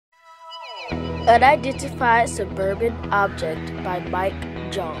Unidentified Suburban Object by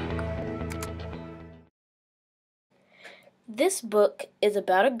Jung. This book is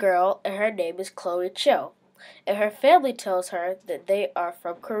about a girl and her name is Chloe Cho, and her family tells her that they are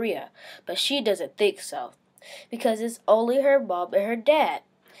from Korea, but she doesn't think so, because it's only her mom and her dad,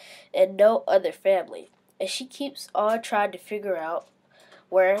 and no other family, and she keeps on trying to figure out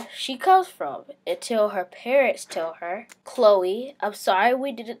where she comes from until her parents tell her, "Chloe, I'm sorry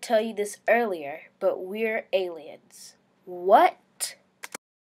we didn't tell you this earlier, but we're aliens." What?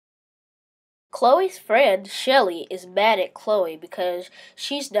 Chloe's friend, Shelly, is mad at Chloe because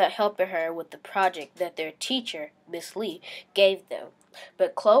she's not helping her with the project that their teacher, Miss Lee, gave them.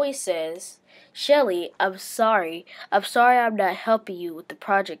 But Chloe says, "Shelly, I'm sorry I'm not helping you with the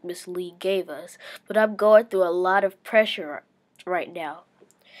project Miss Lee gave us, but I'm going through a lot of pressure right now.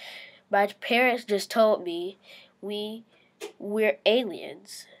 My parents just told me we're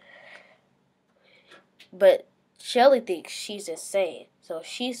aliens." But Shelly thinks she's insane, so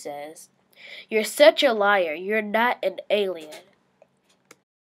she says, "You're such a liar. You're not an alien."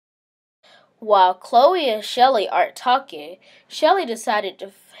 While Chloe and Shelly aren't talking, Shelly decided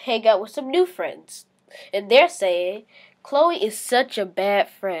to hang out with some new friends. And they're saying, "Chloe is such a bad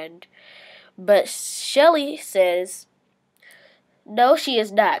friend." But Shelly says, "No, she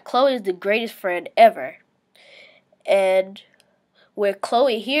is not. Chloe is the greatest friend ever." And when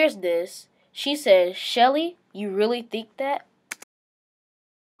Chloe hears this, she says, "Shelly, you really think that?"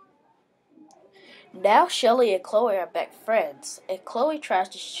 Now Shelly and Chloe are back friends, and Chloe tries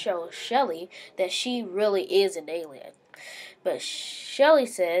to show Shelly that she really is an alien. But Shelly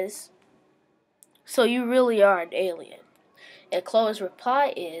says, "So you really are an alien?" And Chloe's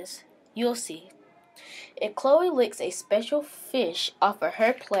reply is, "You'll see." And Chloe licks a special fish off of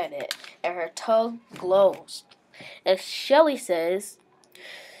her planet, and her tongue glows. And Shelly says,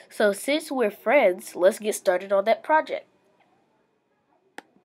 "So since we're friends, let's get started on that project."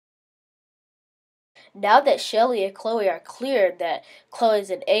 Now that Shelly and Chloe are clear that Chloe's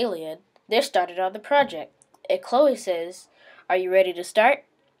an alien, they're started on the project. And Chloe says, "Are you ready to start?"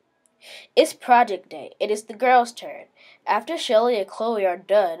 It's project day. It is the girls' turn. After Shelly and Chloe are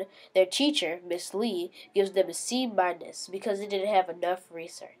done, their teacher, Miss Lee, gives them a C- because they didn't have enough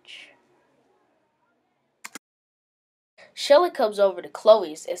research. Shelly comes over to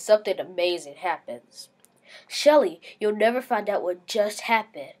Chloe's and something amazing happens. "Shelly, you'll never find out what just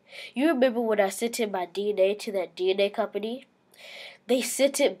happened. You remember when I sent in my DNA to that DNA company? They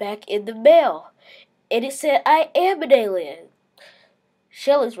sent it back in the mail, and it said I am an alien."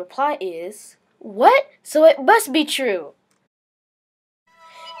 Shelly's reply is, "What? So it must be true."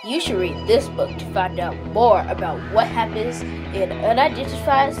 You should read this book to find out more about what happens in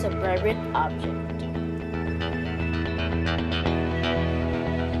Unidentified Suburban Object.